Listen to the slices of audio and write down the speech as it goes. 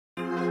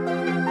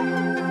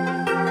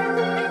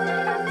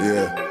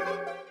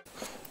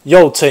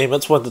Yo team,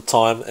 it's winter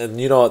time and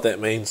you know what that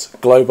means,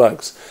 glow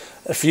bugs.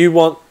 If you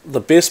want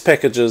the best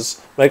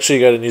packages, make sure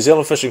you go to New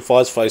Zealand Fishing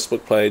Flies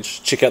Facebook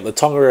page, check out the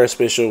Tongariro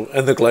special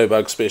and the glow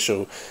bug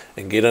special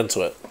and get into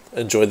it.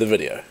 Enjoy the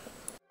video.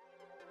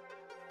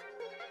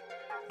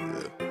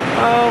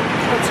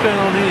 What's going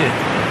on here?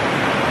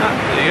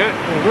 There you go,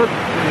 all good,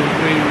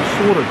 we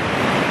sorted.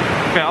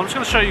 Okay, I'm just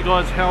going to show you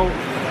guys how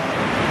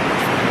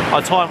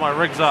I tie my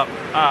rigs up,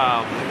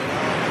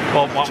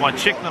 well my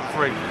Czech Nymph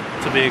rig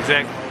to be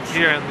exact,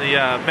 here in the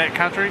back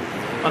country.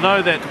 I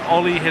know that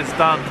Ollie has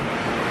done,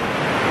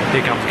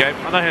 here comes Gabe,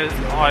 I know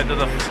I did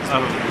a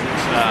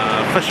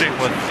fishing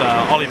with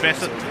Ollie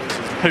Bassett,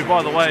 who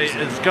by the way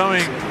is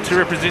going to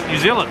represent New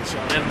Zealand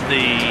in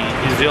the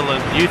New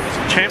Zealand Youth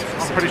Champs,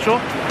 I'm pretty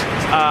sure.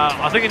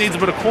 I think it needs a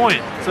bit of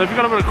coin, so if you've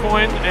got a bit of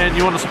coin and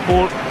you want to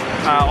support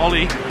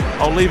Ollie,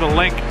 I'll leave a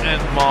link in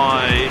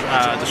my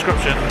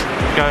description.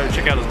 Go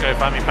check out his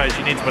GoFundMe page,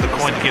 he needs a bit of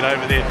coin to get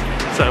over there.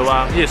 So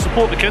yeah,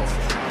 support the kids.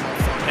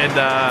 And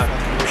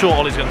I'm sure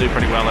Ollie's going to do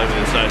pretty well over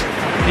there, so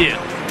yeah.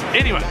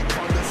 Anyway,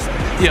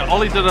 yeah,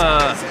 Ollie did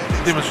a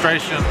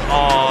demonstration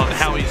on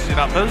how he set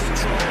up his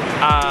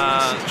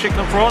Czech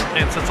Nymph rod,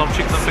 and since I'm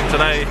Czech Nymphing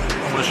today,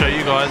 I'm going to show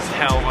you guys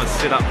how I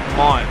set up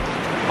mine.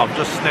 I've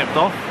just snapped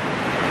off.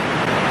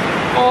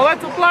 Oh,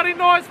 that's a bloody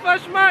nice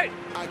fish, mate!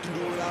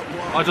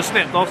 I just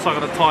snapped off, so I'm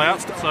going to tie up.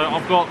 So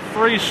I've got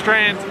 3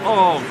 strands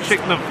of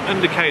Czech Nymph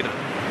indicator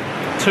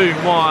to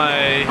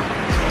my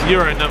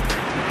Euro Nymph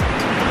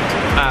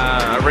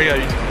Rio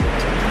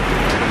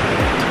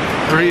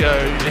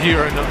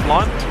Hero Nymph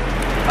line.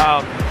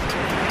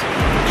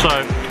 So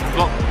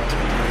got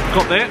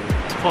that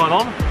tied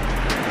on.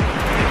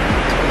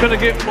 Gonna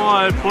get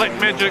my Black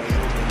Magic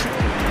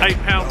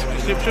 8-pound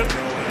deception,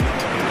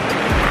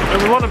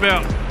 and we run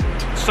about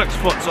 6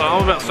 foot. So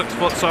I'm about 6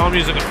 foot, so I'm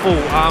using a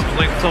full arm's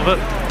length of it,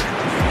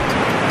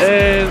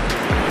 and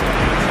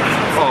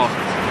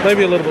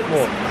maybe a little bit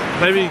more,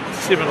 maybe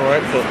 7 or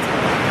 8 foot.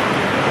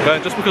 Okay,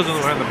 just because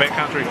we're in the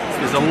backcountry,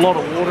 there's a lot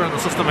of water in the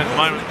system at the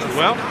moment as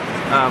well.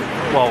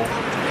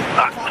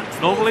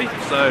 Normally,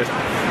 so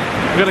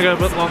we're going to go a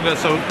bit longer,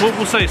 so we'll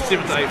say 7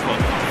 to 8 foot.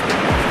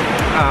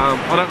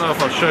 I don't know if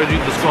I showed you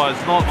this, guys,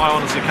 not, I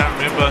honestly can't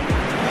remember,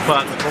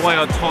 but the way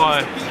I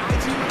tie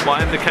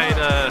my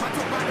indicator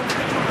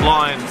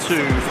line to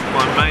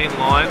my main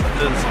line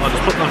is I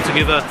just put them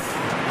together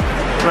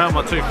around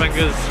my 2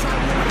 fingers,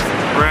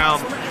 round,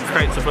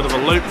 creates a bit of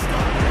a loop.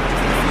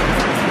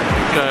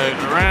 Go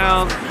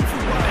around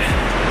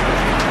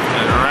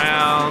and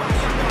around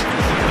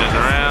and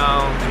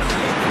around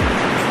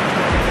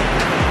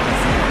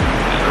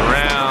and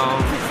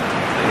around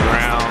and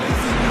around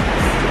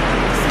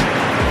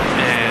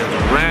and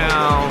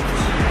around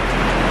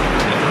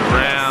and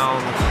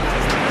around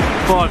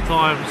 5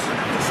 times,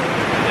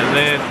 and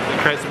then it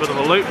creates a bit of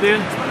a loop there.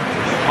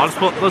 I just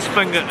put this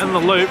finger in the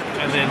loop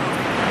and then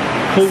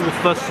pull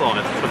with this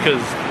side,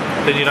 because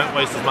then you don't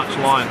waste as much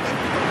line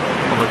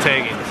on the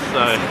tagging.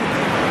 So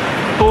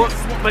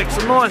makes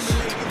a nice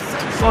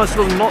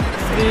little knot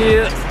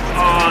there.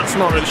 Oh, it's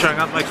not really showing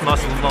up, makes a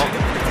nice little knot.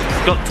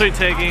 Got 2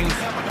 taggings,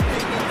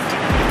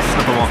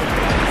 snip them off.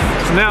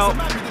 So now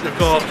you've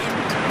got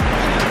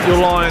your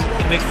line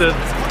connected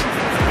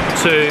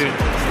to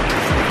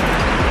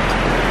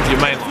your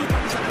main line.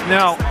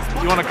 Now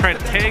you want to create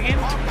a tagging,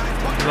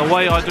 and the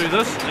way I do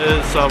this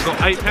is, so I've got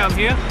 8-pound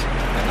here,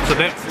 so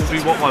that will be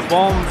what my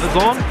bomb is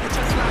on,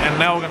 and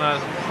now we're going to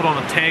put on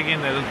a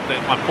tagging that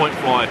my point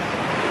fly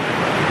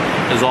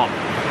is on.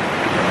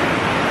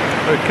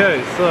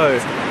 Okay, so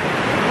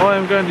I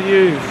am going to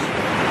use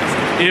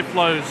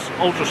Airflow's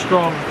Ultra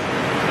Strong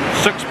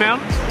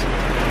 6-pound.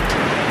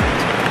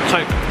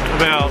 Take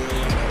about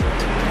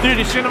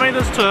 30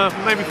 centimeters to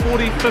maybe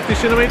 40-50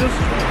 centimeters.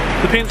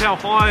 Depends how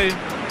high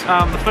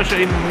the fish are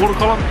eating in the water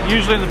column.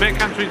 Usually in the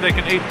backcountry they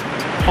can eat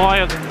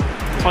higher than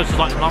places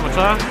like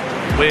Namata,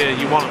 where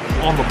you want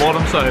it on the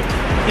bottom. So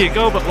yeah,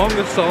 go a bit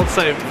longer, so I'd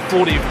say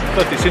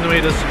 40-50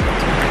 centimeters.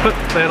 Put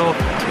that off,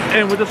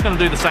 and we're just going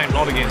to do the same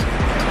knot again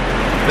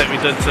that we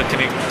did to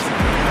connect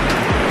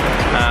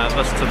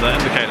this to the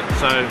indicator.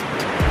 So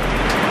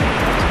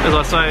as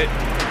I say,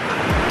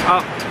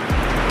 up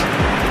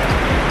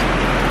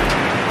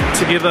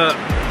together,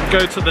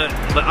 go to the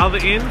other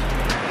end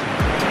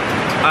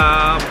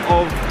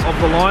of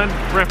the line,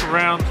 wrap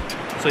around,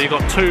 so you've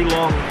got 2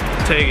 long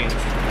taggings,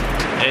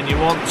 and you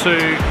want to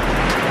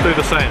do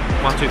the same,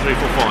 1, 2, 3, 4,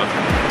 5.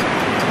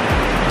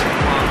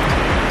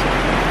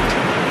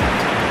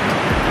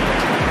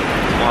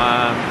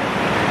 1,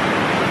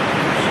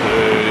 2,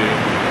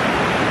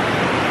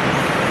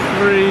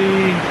 3,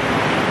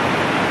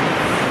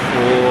 4,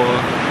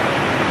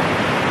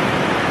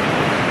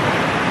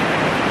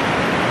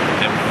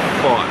 and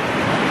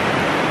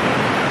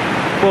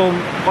 5. Boom,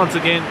 once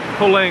again,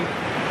 pulling,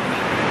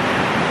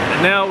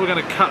 and now we're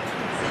going to cut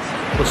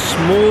the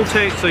small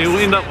tag, so you'll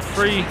end up with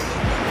 3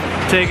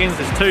 taggings.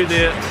 There's 2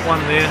 there, 1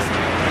 there.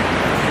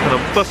 Going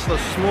to bust the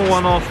small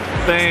one off,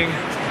 bang,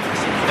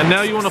 and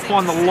now you want to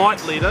find the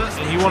light leader,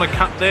 and you want to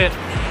cut that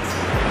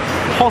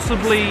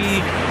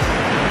possibly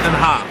in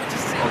half,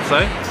 I'd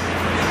say.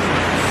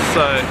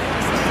 So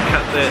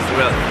cut that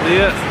about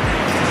there.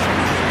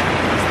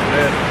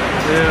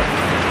 There.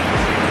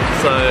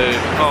 So,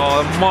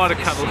 oh, I might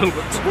have cut a little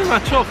bit too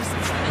much off.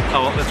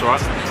 Oh, well, that's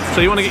alright. So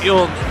you want to get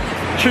your,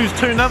 choose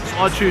 2 nymphs.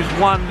 I choose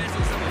 1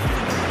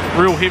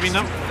 real heavy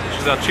nymph,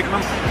 which is our chick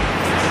nymph,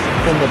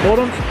 from the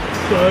bottom.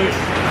 So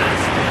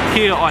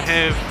here I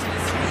have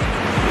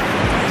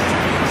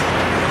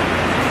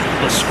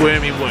the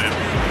squirmy worm.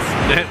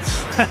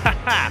 That's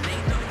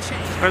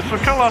the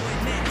colour.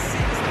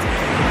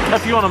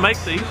 If you want to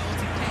make these,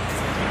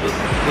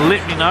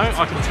 let me know.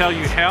 I can tell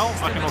you how.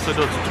 I can also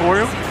do a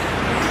tutorial.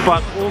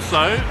 But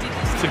also,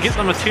 to get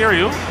the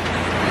material,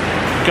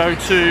 go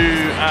to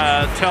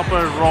Nymph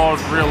Rod,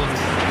 Reel and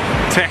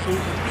Tackle.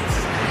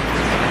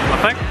 I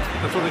think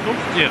that's what they're called.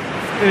 Yeah.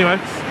 Anyway,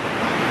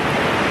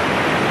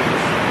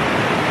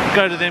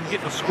 go to them,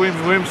 get the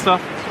squirmy worm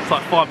stuff. It's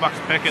like $5 a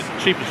packet,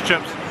 cheap as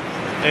chips,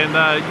 and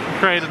you can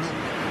create an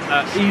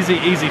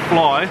easy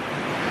fly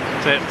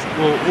that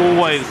will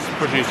always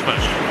produce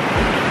fish,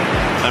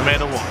 no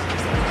matter what.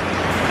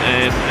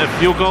 And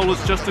if your goal is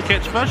just to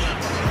catch fish,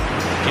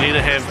 you need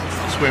to have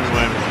a squirmy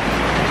worm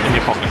in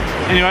your pocket.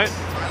 Anyway,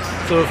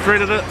 so we've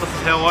threaded it. This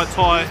is how I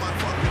tie.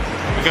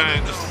 We're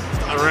going just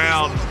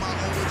around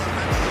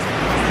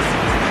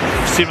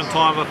 7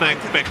 times, I think,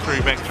 back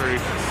through,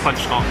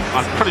 clinch knot.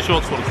 I'm pretty sure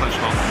it's called a clinch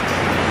knot.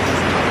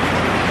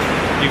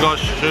 You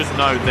guys should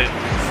know that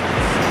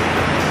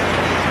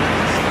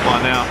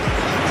by now.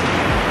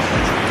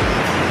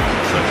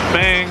 So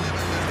bang,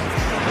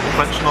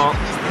 clinch knot,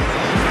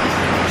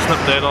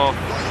 snip that off.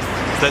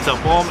 That's our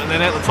bomb, and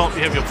then at the top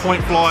you have your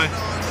point fly,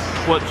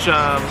 which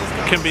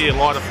can be a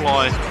lighter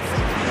fly,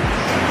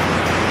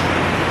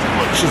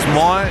 which is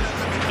mine,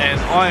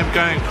 and I am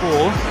going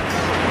for,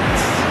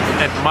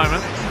 at the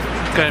moment,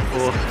 going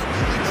for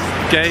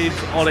Gabe's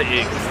otter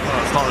egg. Oh,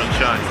 it's not really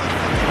showing.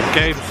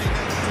 Gabe's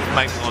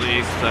makes otter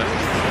eggs, so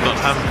I've got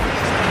him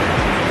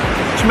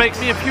to make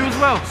me a few as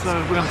well. So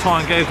we're going to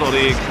tie in Gabe's otter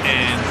egg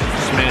and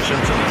smash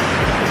into it.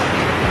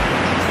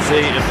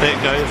 See if that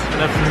goes,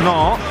 and if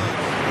not,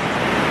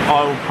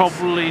 I will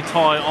probably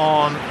tie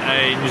on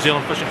a New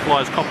Zealand Fishing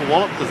Flies copper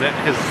wallet, because that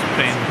has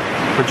been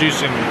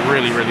producing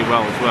really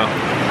well as well,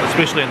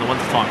 especially in the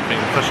winter time, been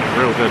fishing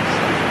real good.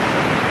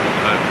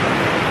 So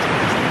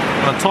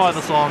I'm going to tie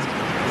this on,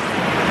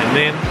 and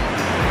then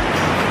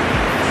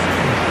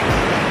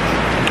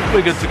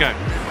we're good to go.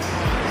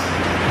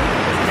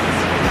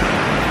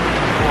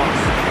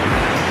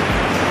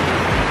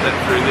 That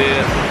through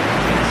there,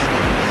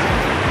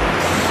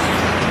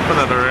 put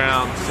it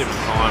around 7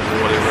 times or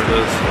whatever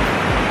it is.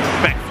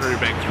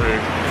 Back through,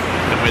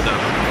 and we're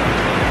done.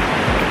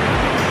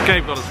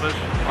 Gabe got his fish.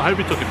 I hope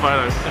he took a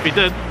photo. If he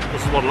did,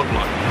 this is what it looked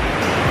like.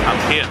 Up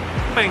here.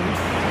 Bing!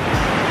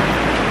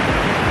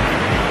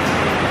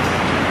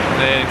 And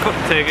then clip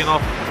the tag in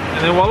off,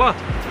 and then voila!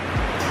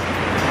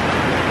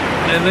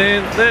 And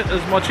then that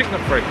is my chick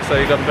nymph freak. So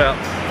you got about,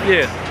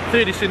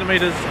 30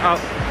 centimeters up,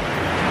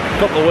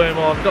 got the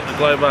worm on, got the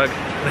glow bug,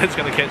 and that's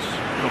going to catch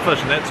the fish,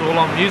 and that's all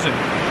I'm using.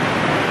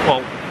 Well,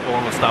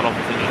 I'm going to start off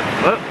with anyway.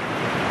 But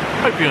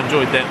hope you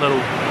enjoyed that little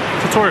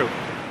tutorial.